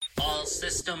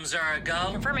systems are a go.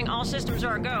 Confirming all systems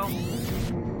are a go.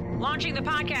 Launching the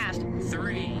podcast.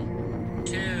 3,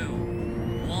 2,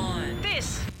 1.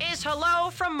 This is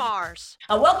Hello from Mars.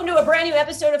 Welcome to a brand new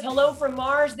episode of Hello from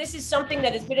Mars. This is something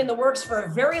that has been in the works for a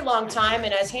very long time.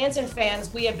 And as Hanson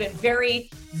fans, we have been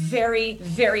very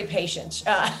patient.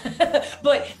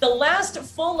 But the last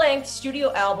full-length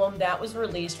studio album that was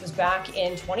released was back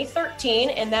in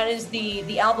 2013, and that is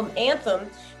the album Anthem.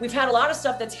 We've had a lot of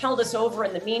stuff that's held us over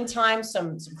in the meantime,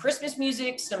 some Christmas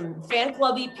music, some fan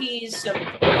club EPs, some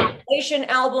compilation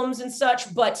albums and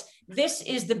such, but this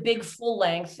is the big full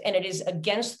length, and it is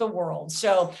Against the World.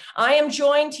 So I am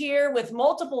joined here with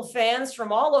multiple fans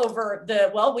from all over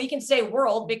we can say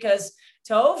world, because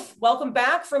Tove, welcome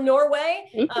back from Norway,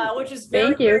 which is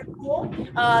very cool.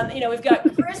 We've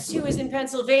got Chris, who is in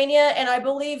Pennsylvania, and I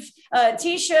believe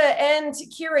Tisha and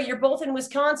Kira, you're both in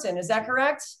Wisconsin. Is that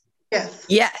correct?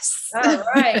 Yes. All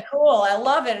right, cool. I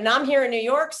love it. And I'm here in New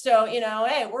York. So,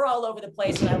 hey, we're all over the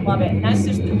place and I love it. And that's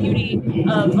just the beauty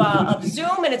of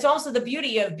Zoom. And it's also the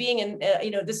beauty of being in,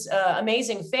 this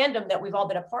amazing fandom that we've all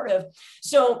been a part of.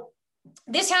 So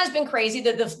this has been crazy.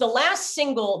 The last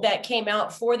single that came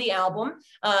out for the album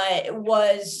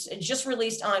was just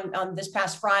released on this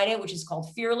past Friday, which is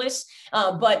called Fearless.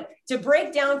 But to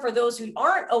break down for those who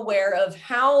aren't aware of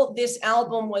how this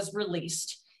album was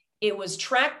released, it was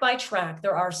track by track.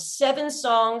 There are 7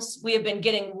 songs. We have been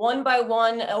getting one by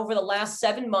one over the last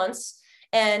 7 months.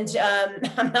 And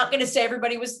I'm not going to say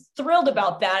everybody was thrilled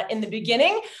about that in the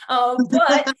beginning,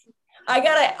 but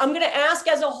I'm going to ask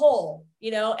as a whole,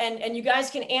 and you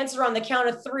guys can answer on the count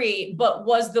of 3, but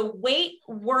was the wait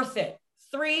worth it?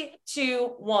 3,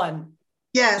 2, 1.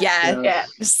 Yes.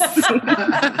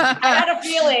 I had a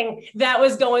feeling that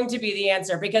was going to be the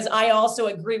answer, because I also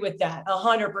agree with that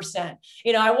 100%.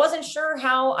 I wasn't sure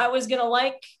how I was going to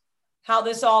like how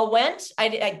this all went.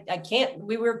 I can't,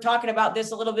 we were talking about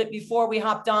this a little bit before we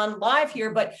hopped on live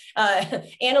here, but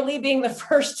Anna Lee being the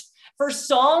first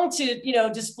song to,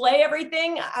 display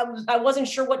everything. I wasn't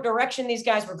sure what direction these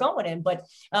guys were going in, but,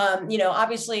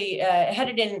 obviously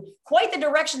headed in quite the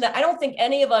direction that I don't think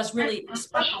any of us really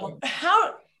expected.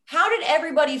 How did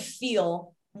everybody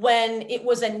feel when it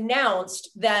was announced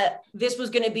that this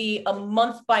was going to be a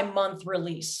month by month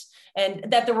release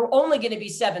and that there were only going to be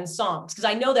 7 songs? Because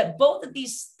I know that both of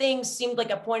these things seemed like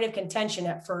a point of contention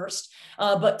at first.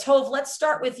 But Tove, let's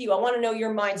start with you. I want to know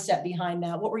your mindset behind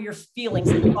that. What were your feelings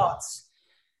and thoughts?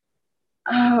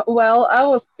 Well, I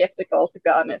was skeptical, to be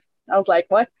honest. I was like,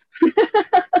 what?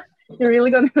 You're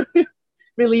really going to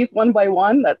release one by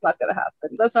one? That's not going to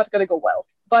happen. That's not going to go well.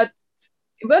 But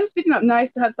it was nice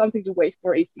to have something to wait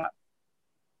for each month.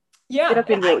 Yeah, I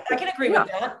can agree with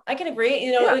that. I can agree.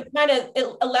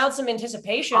 It allowed some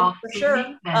anticipation for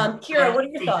sure. Kira, what are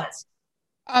your thoughts?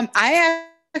 I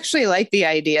actually like the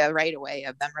idea right away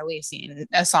of them releasing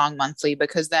a song monthly,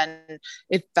 because then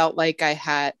it felt like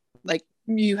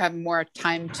you have more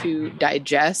time to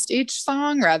digest each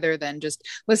song rather than just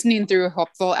listening through a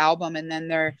full album. And then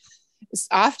there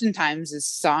oftentimes is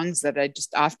songs that I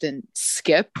just often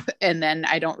skip, and then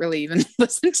I don't really even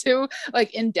listen to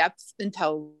in depth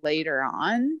until later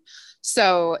on.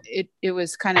 So it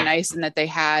was kind of nice in that they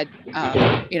had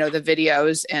the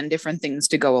videos and different things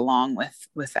to go along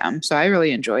with them. So I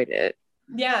really enjoyed it.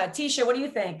 Yeah, Tisha, what do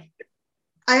you think?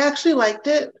 I actually liked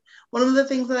it. One of the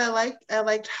things that I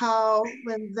liked how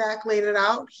when Zach laid it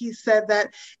out, he said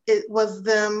that it was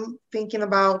them thinking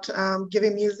about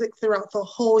giving music throughout the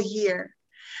whole year.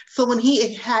 So when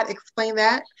he had explained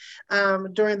that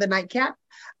during the nightcap,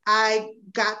 I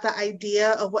got the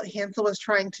idea of what Hanson was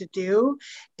trying to do.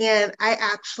 And I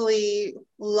actually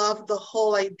loved the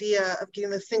whole idea of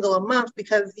getting a single a month,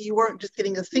 because you weren't just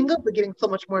getting a single, but getting so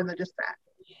much more than just that.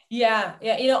 Yeah.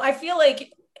 I feel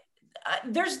like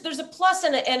there's a plus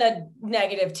and a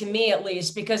negative, to me at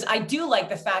least, because I do like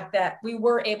the fact that we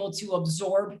were able to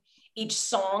absorb each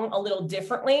song a little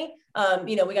differently.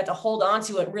 We got to hold on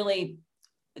to it, really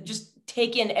just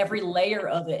take in every layer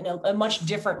of it in a much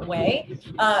different way.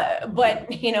 But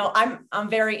I'm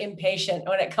very impatient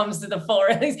when it comes to the full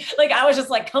release. I was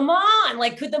just like, come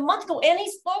on, could the month go any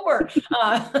slower?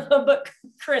 But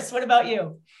Chris, what about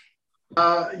you?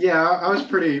 I was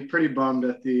pretty bummed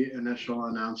at the initial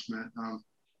announcement.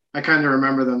 I kind of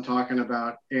remember them talking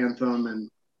about Anthem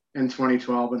in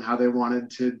 2012 and how they wanted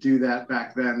to do that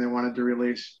back then. They wanted to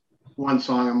release 1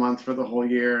 song a month for the whole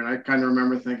year. And I kind of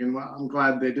remember thinking, well, I'm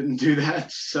glad they didn't do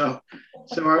that. So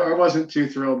I wasn't too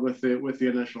thrilled with the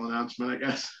initial announcement, I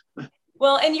guess.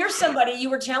 Well, and you're somebody,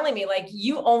 you were telling me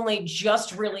you only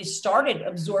just really started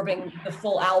absorbing the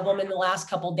full album in the last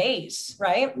couple days,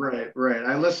 right? Right.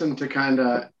 I listened to kind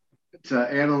of to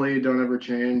Anna Lee, Don't Ever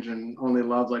Change, and Only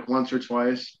Love like once or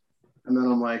twice. And then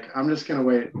I'm like, I'm just gonna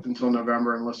wait until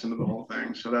November and listen to the whole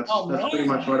thing. So that's pretty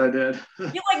much what I did.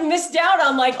 You like missed out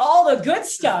on like all the good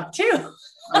stuff too.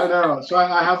 I know. So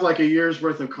I have like a year's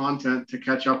worth of content to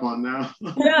catch up on now.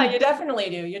 Yeah, you definitely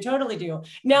do. You totally do.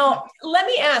 Now, let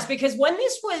me ask, because when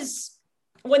this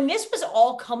was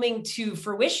all coming to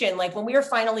fruition, like when we were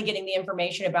finally getting the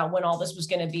information about when all this was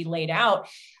going to be laid out,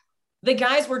 the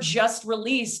guys were just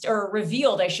released or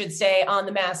revealed, I should say, on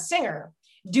The Masked Singer.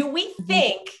 Do we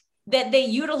think that they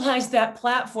utilized that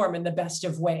platform in the best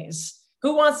of ways?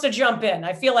 Who wants to jump in?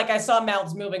 I feel like I saw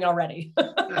mouths moving already.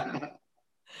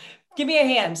 Give me a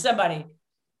hand, somebody.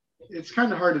 It's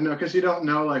kind of hard to know because you don't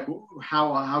know like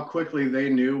how quickly they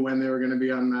knew when they were going to be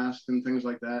unmasked and things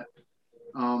like that.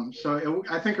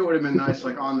 I think it would have been nice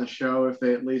like on the show if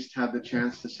they at least had the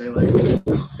chance to say like, we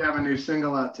have a new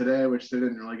single out today, which they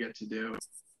didn't really get to do.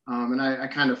 And I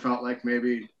kind of felt like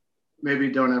maybe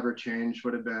Don't Ever Change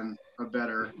would have been a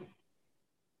better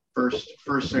first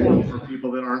single for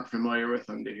people that aren't familiar with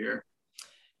them to hear.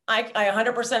 I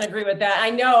 100% agree with that. I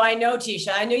know,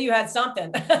 Tisha. I knew you had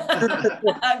something.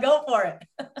 Go for it.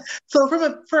 So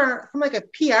from like a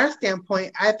PR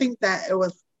standpoint, I think that it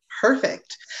was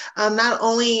perfect. Not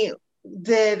only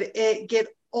did it get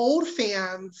old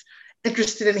fans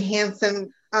interested in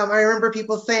Hanson, I remember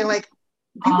people saying like,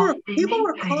 people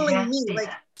were calling me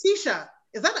like, Tisha,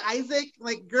 is that Isaac?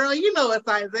 Like, girl, you know it's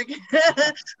Isaac.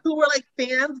 Who were like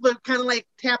fans, but kind of like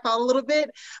tap out a little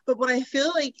bit. But what I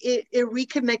feel like it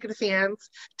reconnected fans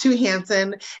to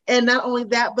Hanson. And not only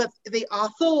that, but they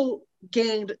also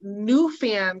gained new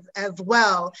fans as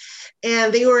well.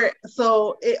 And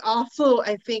so it also,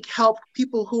 I think, helped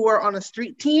people who were on a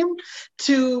street team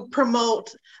to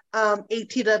promote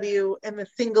ATW and the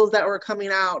singles that were coming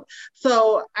out.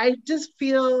 So I just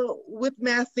feel with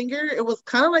Masked Singer, it was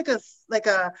kind of like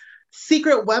a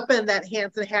secret weapon that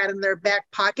Hanson had in their back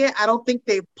pocket. I don't think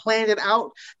they planned it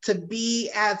out to be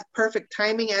as perfect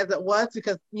timing as it was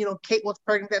because, Kate was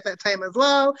pregnant at that time as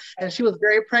well, and she was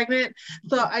very pregnant.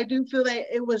 So I do feel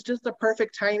that it was just a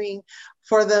perfect timing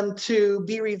for them to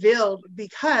be revealed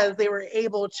because they were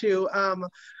able to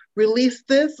release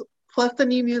this plus the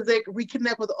new music,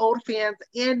 reconnect with old fans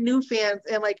and new fans,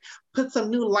 and like put some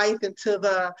new life into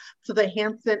the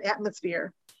Hanson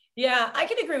atmosphere. Yeah, I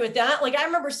can agree with that. Like, I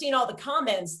remember seeing all the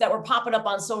comments that were popping up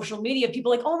on social media. People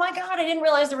like, oh my God, I didn't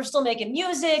realize they were still making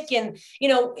music. And,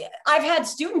 I've had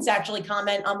students actually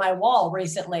comment on my wall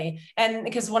recently. And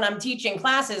because when I'm teaching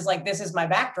classes, like this is my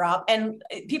backdrop, and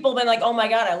people have been like, oh my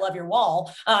God, I love your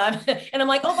wall. And I'm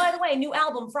like, oh, by the way, new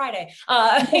album Friday.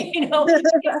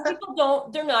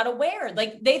 People they're not aware.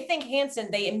 Like they think Hanson,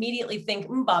 they immediately think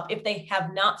MMMBop if they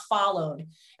have not followed,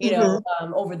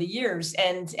 over the years.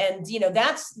 And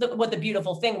that's what the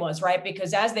beautiful thing was, right?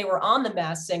 Because as they were on The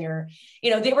Masked Singer,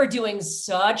 they were doing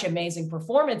such amazing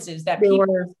performances that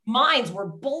people's minds were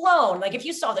blown. Like if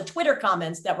you saw the Twitter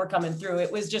comments that were coming through,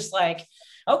 it was just like,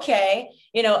 okay,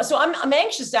 so I'm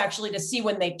anxious actually to see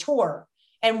when they tour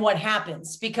and what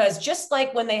happens, because just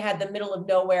like when they had the Middle of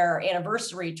Nowhere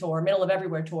anniversary tour, Middle of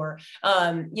Everywhere tour,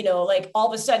 like all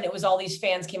of a sudden it was all these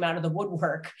fans came out of the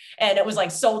woodwork and it was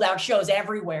like sold out shows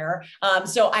everywhere.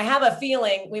 So I have a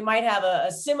feeling we might have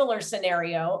a similar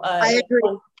scenario. I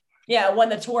agree. When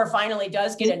the tour finally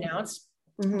does get announced.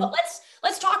 Mm-hmm. But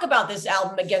let's talk about this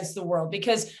album Against the World,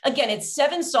 because again, it's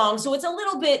 7 songs. So it's a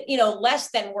little bit, less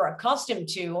than we're accustomed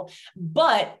to,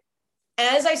 but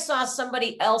as I saw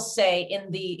somebody else say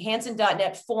in the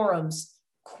Hanson.net forums,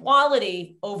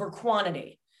 quality over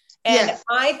quantity. And yes.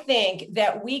 I think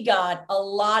that we got a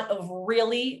lot of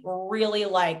really, really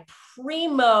like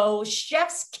primo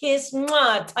chef's kiss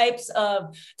type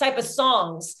of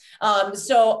songs.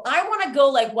 So I want to go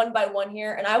like one by one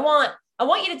here. And I want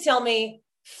you to tell me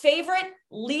favorite,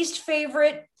 least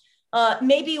favorite,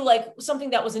 maybe like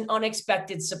something that was an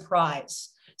unexpected surprise.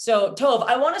 So Tove,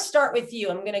 I want to start with you.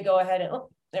 I'm going to go ahead and,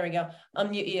 there we go.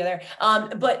 Unmute you there.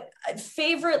 But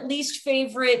favorite, least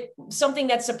favorite, something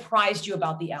that surprised you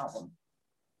about the album?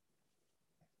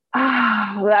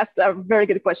 That's a very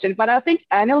good question. But I think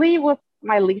Anna Lee was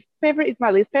my least favorite. It's my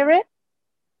least favorite.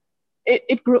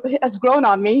 It has grown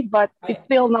on me, but it's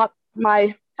still not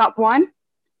my top one.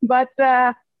 But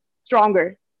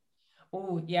Stronger.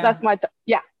 Oh, yeah. That's my,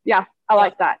 I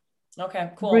like that. Okay,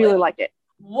 cool. Really like it.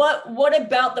 What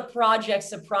about the project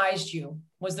surprised you?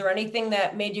 Was there anything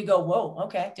that made you go, whoa,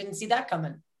 okay, didn't see that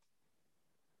coming?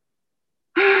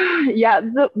 Yeah,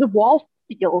 the wall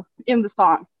feel in the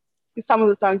song. Some of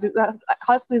the songs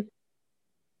has this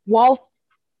wall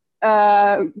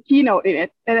keynote in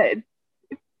it. And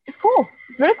it's cool.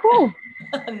 It's very cool.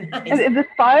 Nice. And the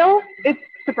style, it's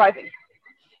surprising.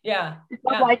 Yeah. It's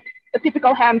not like a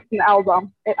typical Hanson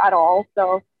album at all.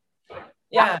 So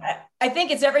yeah, I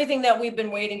think it's everything that we've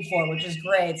been waiting for, which is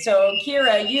great. So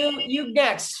Kira, you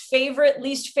next. Favorite,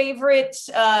 least favorite,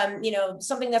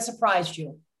 something that surprised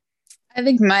you. I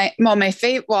think my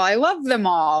favorite, well, I love them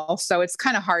all, so it's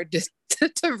kind of hard to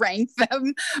rank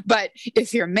them. But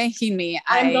if you're making me,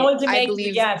 I'm going to make believe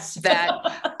you, yes.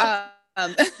 that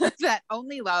that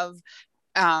Only Love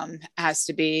has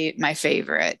to be my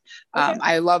favorite. Okay.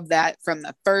 I love that from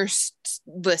the first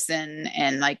listen,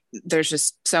 and like there's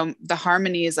just the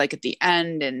harmonies like at the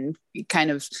end, and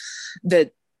kind of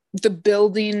the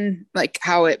building, like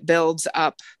how it builds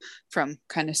up from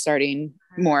kind of starting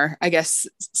more, I guess,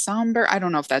 somber. I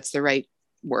don't know if that's the right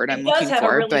word I'm looking for. It does have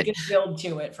a really good build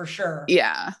to it, for sure.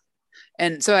 Yeah.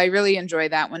 And so I really enjoy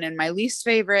that one. And my least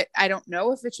favorite, I don't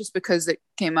know if it's just because it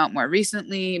came out more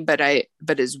recently, but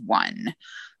is One.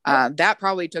 That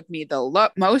probably took me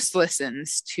the most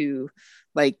listens to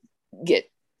like get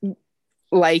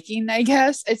liking, I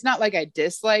guess. It's not like I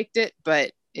disliked it,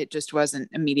 but it just wasn't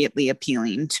immediately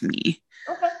appealing to me.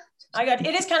 Okay.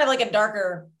 It is kind of like a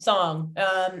darker song.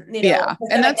 Yeah.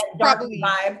 And that's that probably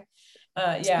vibe.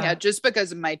 Yeah, just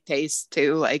because of my taste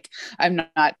too. Like I'm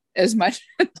not as much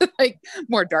like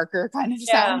more darker kind of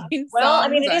sounding. Well, songs. I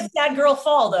mean, it is Sad Girl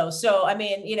Fall though. So I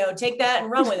mean, take that and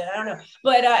run with it. I don't know.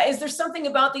 But is there something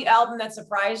about the album that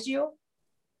surprised you?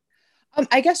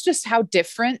 I guess just how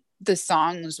different the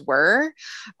songs were,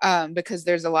 because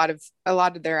there's a lot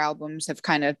of their albums have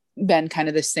kind of been kind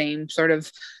of the same sort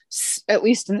of, at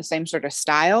least in the same sort of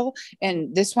style.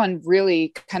 And this one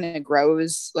really kind of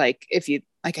grows. Like if you,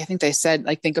 like, I think they said,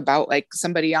 like, think about like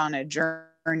somebody on a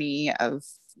journey of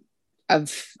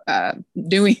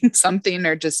doing something,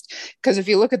 or just because if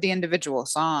you look at the individual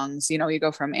songs, you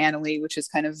go from Annalie, which is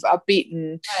kind of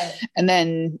upbeat, and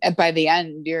then by the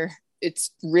end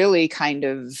it's really kind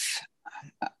of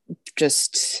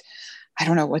just, I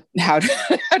don't know how to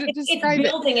describe it. It's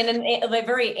building in a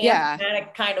very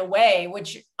anthematic kind of way,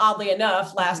 which oddly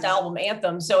enough, last album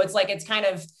Anthem. So it's like, it's kind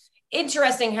of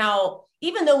interesting how,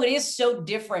 even though it is so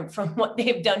different from what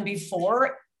they've done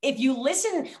before, if you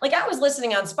listen, like I was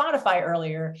listening on Spotify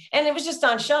earlier and it was just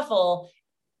on shuffle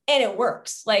and it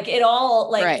works. Like it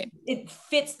all, like right. It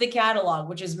fits the catalog,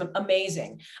 which is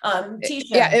amazing. Tisha.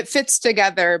 Yeah, it fits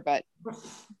together, but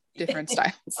different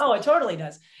styles. Oh, it totally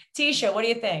does. Tisha, what do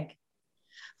you think?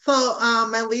 So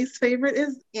my least favorite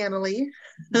is Annalie.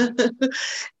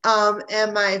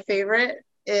 And my favorite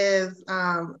is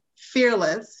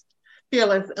Fearless.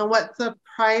 And what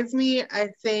surprised me, I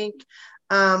think,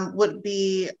 would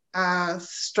be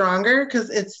Stronger, because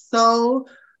it's so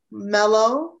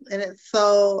mellow and it's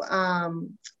so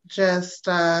just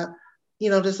a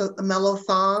mellow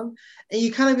song. And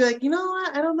you kind of be like, you know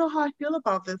what? I don't know how I feel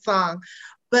about this song.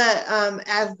 But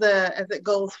as it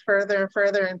goes further and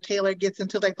further, and Taylor gets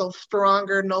into like those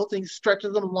stronger notes and he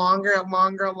stretches them longer and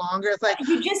longer and longer, it's like,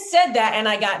 you just said that and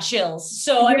I got chills.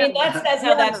 So I mean, that's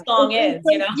how that song is,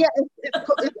 Yeah,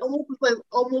 it's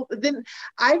almost. Then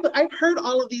I've heard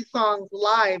all of these songs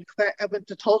live because I went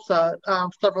to Tulsa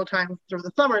several times through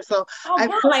the summer. So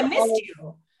I missed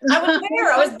you.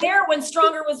 I was there when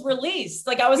Stronger was released.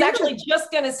 Like I was actually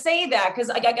just gonna say that because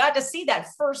I got to see that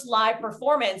first live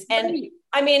performance, and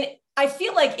I mean, I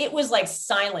feel like it was like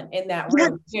silent in that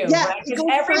room too, right? Because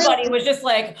everybody was just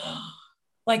like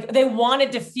they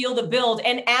wanted to feel the build.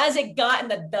 And as it got in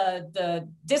the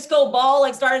disco ball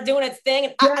like started doing its thing,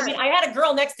 and I mean, I had a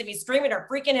girl next to me screaming her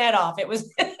freaking head off. It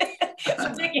was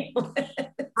ridiculous.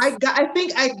 I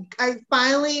think I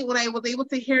finally, when I was able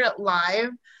to hear it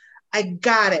live, I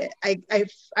got it. I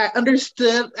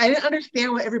understood. I didn't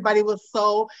understand why everybody was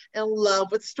so in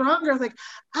love with Stronger. I was like,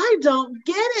 I don't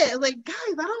get it. Like, guys,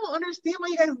 I don't understand why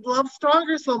you guys love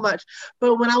Stronger so much.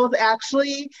 But when I was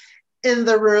actually in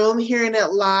the room hearing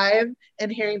it live and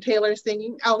hearing Taylor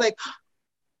singing, I was like,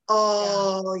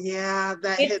 oh yeah,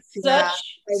 that hits you. I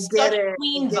get it.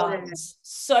 Queen vibes.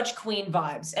 Such Queen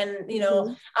vibes. And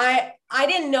I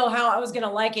didn't know how I was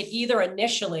gonna like it either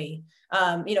initially.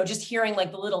 Just hearing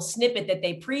like the little snippet that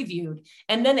they previewed,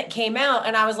 and then it came out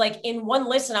and I was like, in one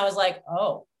listen, I was like,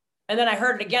 oh, and then I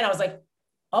heard it again. I was like,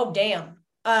 oh, damn.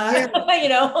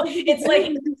 It's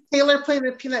like Taylor playing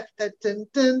the piano. Dun, dun,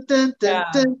 dun, dun,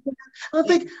 dun. I was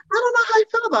like, I don't know how I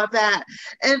feel about that.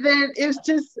 And then it's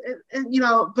just,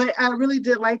 but I really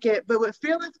did like it. But with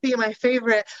Fearless being my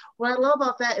favorite, what I love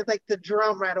about that is like the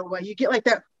drum right away. You get like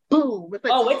that boom. It's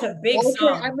like, it's a big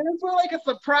song. I'm in for like a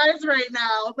surprise right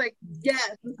now. It's like,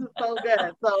 yes, this is so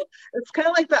good. So it's kind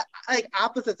of like the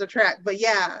opposites attract, but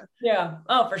yeah. Yeah.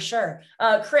 Oh, for sure.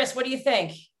 Chris, what do you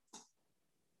think?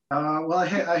 Well,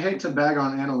 I hate to bag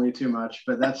on Annalie too much,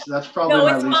 but that's probably No,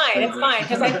 my it's least fine. favorite. It's fine.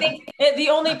 Because I think the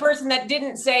only person that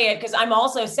didn't say it, because I'm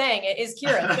also saying it, is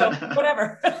Kira. So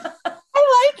whatever.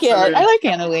 I like it. I like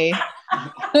Annalie.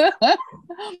 I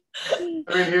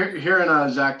mean, hearing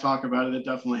Zach talk about it, it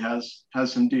definitely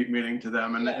has some deep meaning to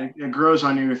them, and it grows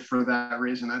on you for that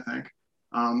reason, I think.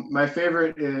 My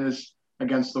favorite is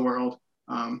Against the World.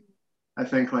 I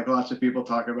think like lots of people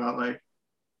talk about, like,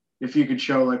 if you could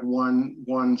show like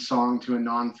one song to a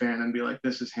non-fan and be like,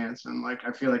 this is Hanson, like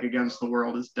I feel like Against the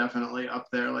World is definitely up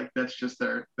there. Like that's just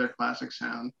their classic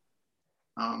sound.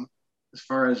 As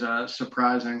far as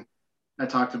surprising, I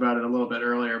talked about it a little bit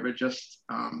earlier, but just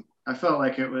I felt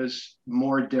like it was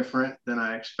more different than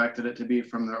I expected it to be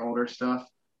from their older stuff.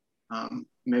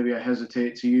 Maybe I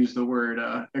hesitate to use the word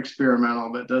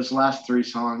experimental, but those last 3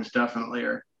 songs definitely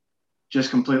are just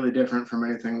completely different from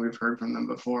anything we've heard from them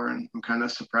before. And I'm kind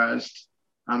of surprised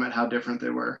at how different they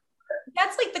were.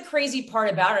 That's like the crazy part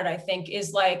about it, I think,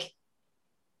 is like,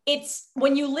 it's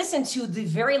when you listen to the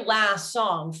very last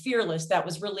song, Fearless, that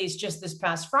was released just this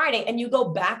past Friday, and you go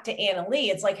back to Annalie,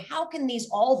 it's like, how can these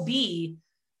all be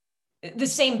the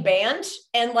same band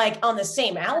and like on the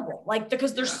same album? Like,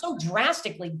 because they're so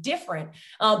drastically different.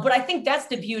 But I think that's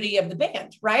the beauty of the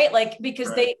band, right? Like,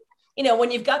 because they, you know,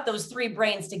 when you've got those 3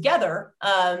 brains together,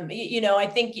 you know, I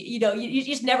think, you know, you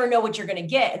just never know what you're going to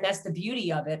get. And that's the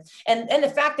beauty of it. And the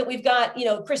fact that we've got, you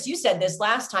know, Chris, you said this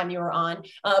last time you were on,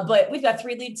 but we've got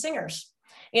 3 lead singers,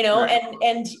 you know,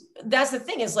 and that's the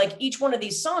thing is like each one of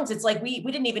these songs, it's like, we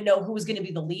didn't even know who was going to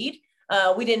be the lead.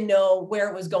 We didn't know where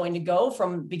it was going to go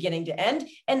from beginning to end.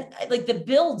 And like the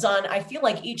builds on, I feel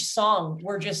like each song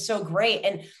were just so great.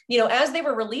 And, you know, as they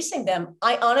were releasing them,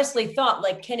 I honestly thought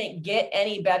like, can it get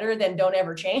any better than Don't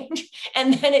Ever Change?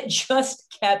 And then it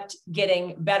just kept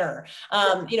getting better.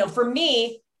 You know, for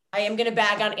me, I am going to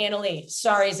bag on Annalie.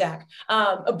 Sorry, Zach.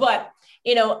 But,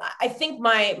 you know, I think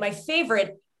my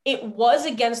favorite, it was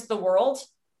Against the World.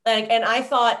 And I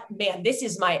thought, man, this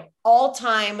is my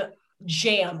all-time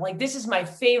jam. Like, this is my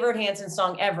favorite Hanson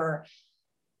song ever.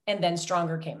 And then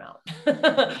Stronger came out.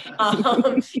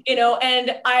 You know,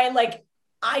 and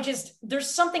there's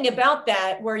something about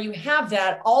that where you have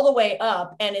that all the way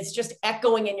up and it's just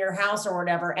echoing in your house or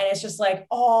whatever. And it's just like,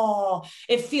 oh,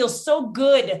 it feels so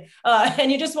good.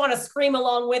 And you just want to scream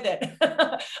along with it.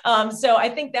 So I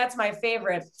think that's my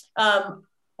favorite.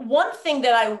 One thing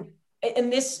that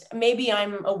and this, maybe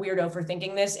I'm a weirdo for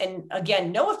thinking this. And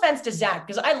again, no offense to Zach,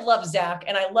 because I love Zach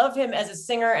and I love him as a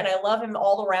singer and I love him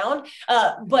all around.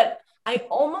 But I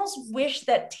almost wish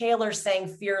that Taylor sang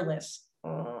Fearless.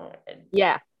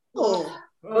 Yeah. Oh,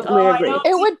 It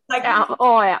would, like,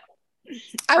 oh yeah.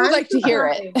 I would like to hear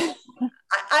it.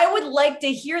 I would like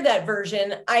to hear that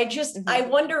version. I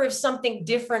wonder if something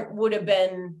different would have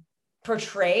been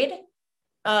portrayed.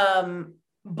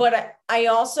 But I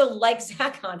also like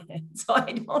Zach on it. So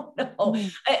I don't know.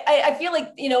 I feel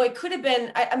like, you know, it could have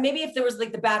been, maybe if there was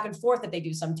like the back and forth that they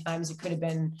do sometimes, it could have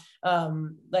been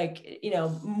like, you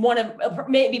know,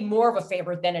 maybe more of a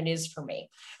favorite than it is for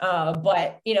me.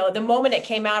 But, you know, the moment it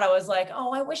came out, I was like,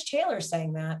 oh, I wish Taylor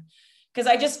sang that. Because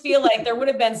I just feel like there would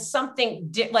have been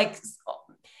something like,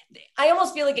 I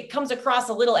almost feel like it comes across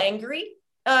a little angry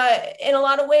in a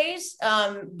lot of ways.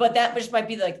 But that just might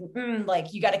be like,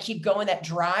 like you got to keep going, that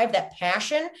drive, that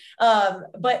passion.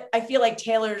 But I feel like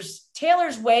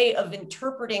Taylor's way of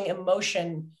interpreting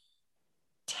emotion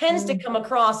tends to come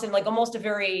across in like almost a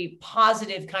very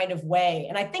positive kind of way.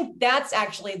 And I think that's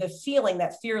actually the feeling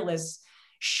that Fearless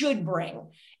should bring.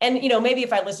 And, you know, maybe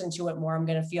if I listen to it more, I'm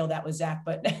going to feel that with Zach,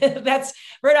 but that's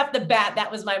right off the bat.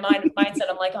 That was my mindset.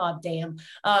 I'm like, oh, damn.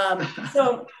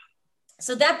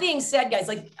 So that being said, guys,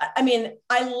 like, I mean,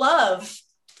 I love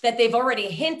that they've already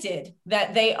hinted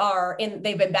that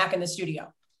they've been back in the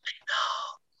studio.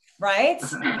 Right?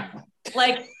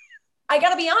 Like, I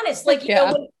gotta be honest, like, you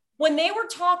know, when they were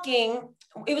talking,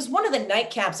 it was one of the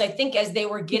nightcaps, I think, as they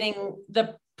were getting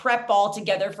the prep all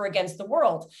together for Against the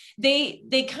World,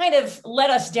 they kind of let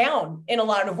us down in a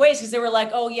lot of ways, because they were like,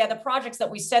 oh yeah, the projects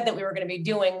that we said that we were going to be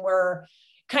doing were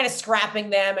kind of scrapping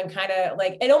them, and kind of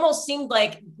like, it almost seemed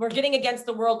like we're getting Against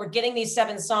the World, we're getting these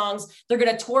 7 songs, they're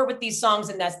going to tour with these songs,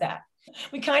 and that's that.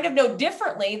 We kind of know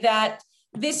differently that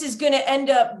this is going to end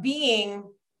up being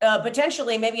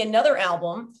potentially maybe another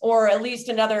album, or at least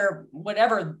another,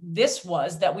 whatever this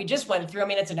was that we just went through. I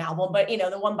mean, it's an album, but you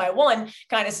know, the one by one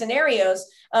kind of scenarios.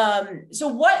 So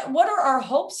what are our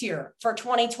hopes here for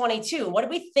 2022? What do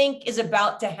we think is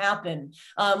about to happen?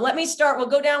 Let me start. We'll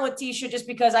go down with Tisha, just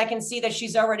because I can see that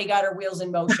she's already got her wheels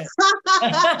in motion.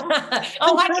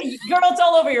 Oh, girl, it's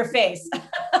all over your face.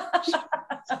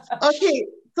 Okay,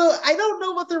 So I don't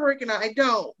know what they're working on. I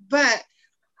don't, but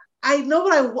I know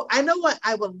what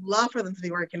I would love for them to be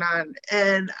working on.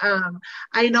 And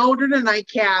I know during the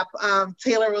nightcap,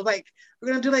 Taylor was like, we're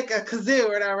gonna do like a kazoo or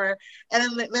whatever. And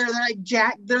then they're like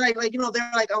they're like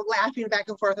they're like laughing back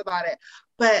and forth about it.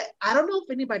 But I don't know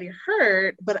if anybody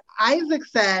heard, but Isaac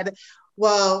said,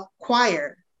 well,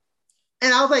 choir.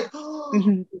 And I was like, oh,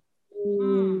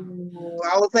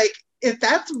 I was like, if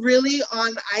that's really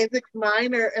on Isaac's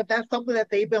mind, or if that's something that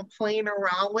they've been playing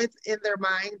around with in their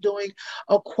mind, doing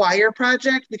a choir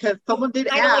project, because someone did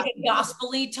kind ask, of like a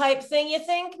gospel-y type thing, you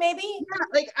think, maybe? yeah,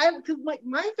 like because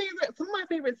my favorite, some of my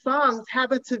favorite songs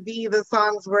happen to be the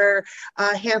songs where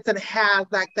Hanson has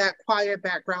like that choir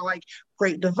background, like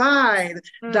Great Divide,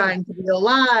 Dying to Be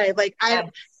Alive. Like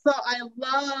so I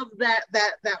love that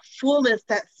fullness,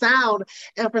 that sound.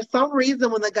 And for some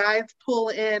reason, when the guys pull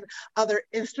in other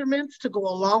instruments to go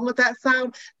along with that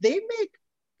sound, they make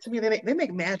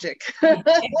magic.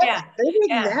 Yeah. They make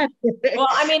magic. Well,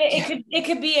 I mean, it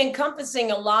could be encompassing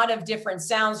a lot of different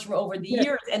sounds from over the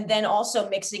years, and then also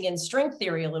mixing in string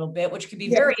theory a little bit, which could be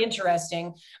very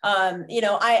interesting.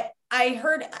 I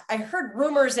heard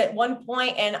rumors at one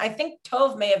point, and I think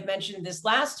Tove may have mentioned this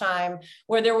last time,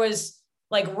 where there was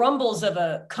like rumbles of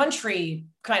a country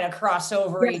kind of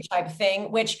crossover type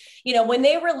thing, which, when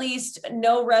they released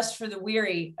No Rest for the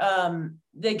Weary,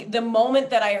 the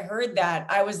moment that I heard that,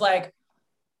 I was like,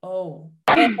 oh,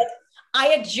 and I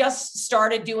had just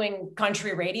started doing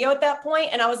country radio at that point,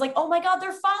 and I was like, oh my God,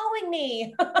 they're following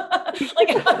me.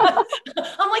 Like,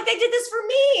 I'm like, they did this for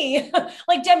me.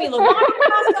 Like Demi Lovato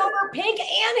crossed over, Pink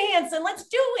and Hanson, let's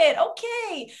do it.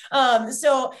 Okay.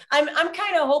 So I'm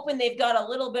kind of hoping they've got a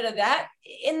little bit of that.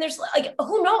 And there's like,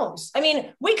 who knows? I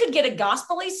mean, we could get a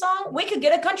gospel-y song. We could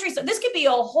get a country song. This could be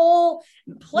a whole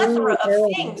plethora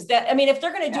of things that, I mean, if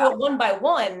they're going to do it one by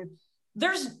one,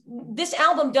 this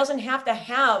album doesn't have to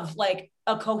have like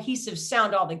a cohesive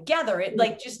sound altogether. It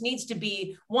like just needs to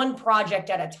be one project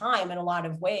at a time in a lot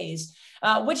of ways,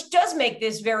 which does make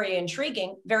this very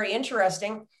intriguing, very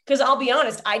interesting. Because I'll be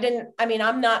honest,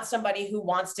 I'm not somebody who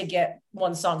wants to get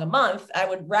one song a month. I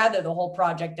would rather the whole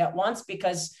project at once,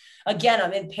 because again,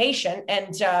 I'm impatient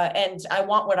and I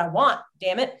want what I want,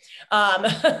 damn it.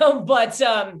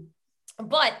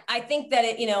 But I think that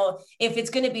if it's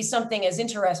going to be something as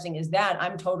interesting as that,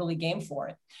 I'm totally game for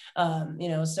it.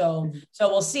 So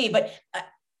we'll see. But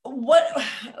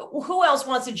who else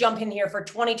wants to jump in here for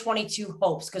 2022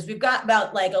 hopes? Because we've got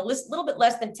about like little bit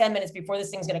less than 10 minutes before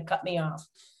this thing's going to cut me off.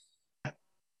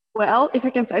 Well, if I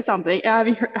can say something, have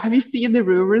you seen the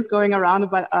rumors going around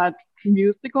about a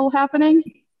musical happening?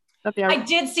 I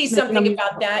did see something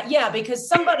about that. Yeah, because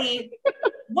somebody,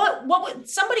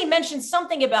 somebody mentioned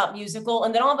something about musical,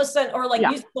 and then all of a sudden, or like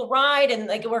musical ride, and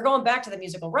like we're going back to the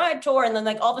musical ride tour, and then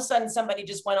like all of a sudden somebody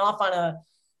just went off on a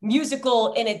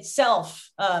musical in itself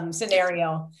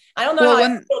scenario. I don't know how I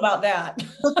feel about that.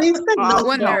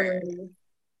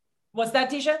 What's that,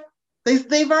 Tisha?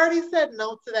 They've already said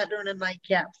no to that during the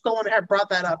nightcap. Someone had brought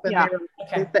that up, and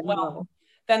they said no.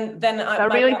 Then I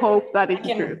really hope that is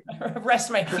true.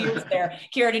 Rest my fears there.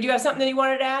 Kira, did you have something that you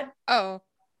wanted to add? Oh,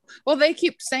 well, they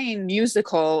keep saying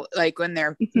musical like when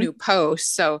they're new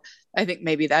posts, so I think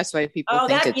maybe that's why people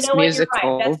think it's musical.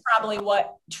 You're right. That's probably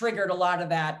what triggered a lot of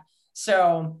that.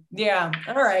 So yeah,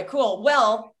 all right, cool.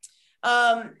 Well,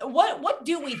 what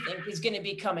do we think is going to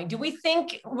be coming? Do we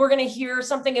think we're going to hear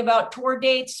something about tour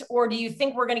dates, or do you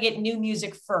think we're going to get new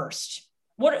music first?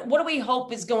 What do we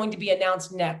hope is going to be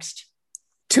announced next?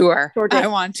 Tour. I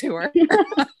want tour.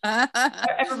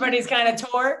 Everybody's kind of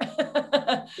tour.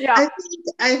 Yeah.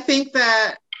 I think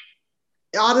that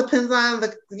it all depends on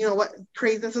what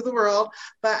craziness of the world,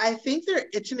 but I think they're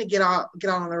itching to get out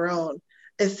on the road.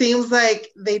 It seems like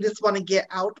they just want to get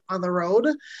out on the road,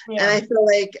 and I feel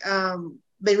like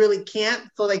they really can't.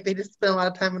 So like they just spend a lot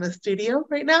of time in the studio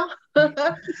right now.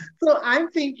 So I'm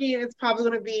thinking it's probably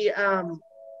going to be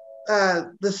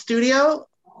the studio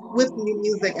with new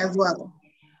music as well.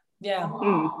 Yeah.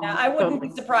 I wouldn't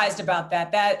be surprised about that.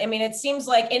 It seems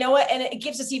like, and it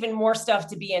gives us even more stuff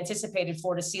to be anticipated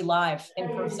for, to see live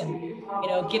in person.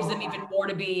 It gives them even more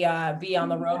to be on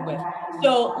the road with.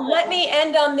 So let me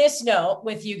end on this note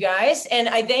with you guys. And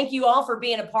I thank you all for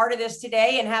being a part of this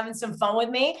today and having some fun with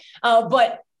me.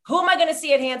 But who am I going to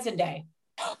see at Hanson Day?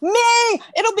 Me!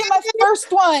 It'll be my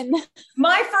first one.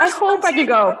 My first I hope I can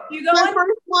go. You going? My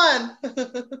first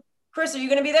one. Chris, are you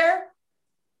going to be there?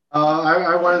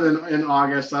 I went in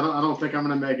August. I don't think I'm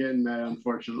going to make it in May,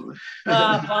 unfortunately.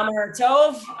 Bummer.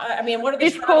 Tove, what are the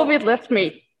It's COVID left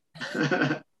me.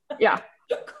 Yeah.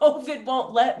 COVID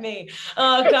won't let me.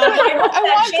 Oh God, I hope I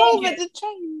that want changes. COVID to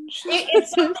change. If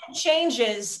something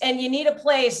changes and you need a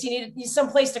place, you need some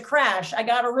place to crash, I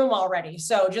got a room already.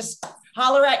 So just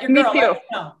holler at your Me girl. too. Let me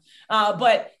know.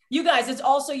 But you guys, it's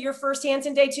also your first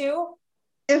Hanson Day too?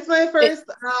 It's my first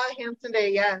Hanson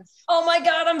Day, yes. Oh my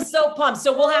God, I'm so pumped.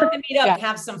 So we'll have to meet up Yeah. and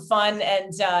have some fun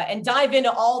and dive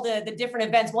into all the different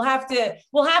events. We'll have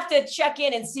to check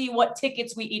in and see what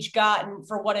tickets we each got and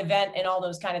for what event and all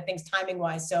those kind of things timing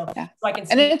wise. So, Yeah. so I can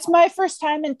see. And it's my first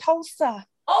time in Tulsa.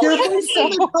 Oh, Your yes. first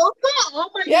time in Tulsa? Oh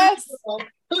my Yes.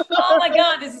 goodness. Oh my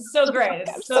God, this is so great.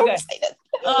 This I'm is so good. excited.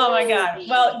 Oh my God.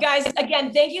 Well, guys,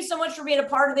 again, thank you so much for being a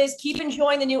part of this. Keep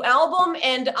enjoying the new album,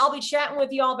 and I'll be chatting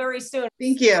with you all very soon.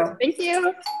 Thank you. Thank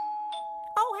you.